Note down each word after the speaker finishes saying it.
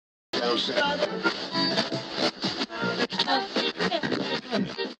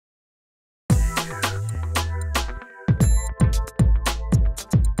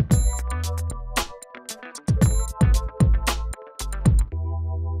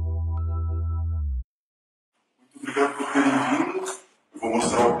Obrigado por terem vindo. Eu vou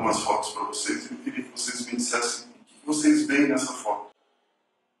mostrar algumas fotos para vocês e eu queria que vocês me dissessem o que vocês veem nessa foto.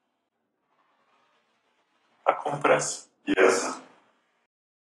 Tá com pressa. E essa? O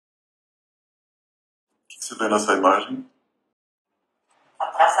que você vê nessa imagem?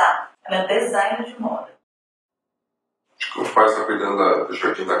 Atrasado. Ela é designer de moda. Acho que o pai está cuidando do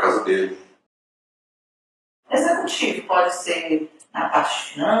jardim da casa dele. Executivo pode ser na parte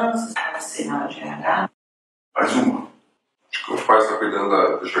de finanças, pode ser na área de RH. Mais uma. Acho que o pai está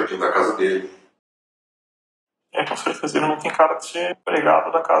cuidando do jardim da casa dele. Com certeza ele não tem cara de ser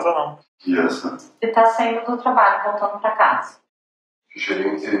empregado da casa, não. E essa? Ele está saindo do trabalho, voltando para casa.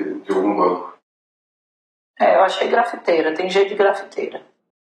 Gerente de algum banco. Eu achei grafiteira, tem jeito de grafiteira.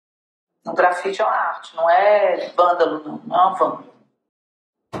 O grafite é uma arte, não é vândalo, não. Não é uma vândalo.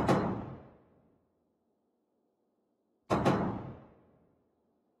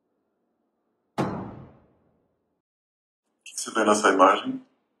 O que você vê nessa imagem?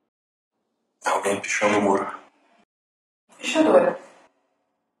 Alguém pichando o muro. Pichadora.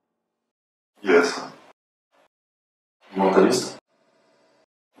 E essa? Motorista?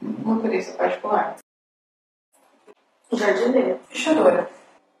 Motorista particular. Jardineiro. Pichadora.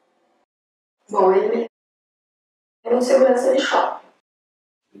 Bom, ele é um segurança de shopping.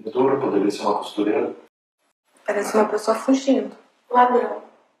 Vendedora, poderia ser uma costureira. Parece uma pessoa fugindo. Ladrão.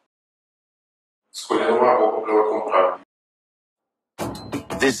 Escolhendo uma roupa para ela comprar.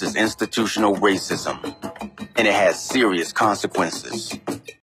 This is institutional racism, and it has serious consequences.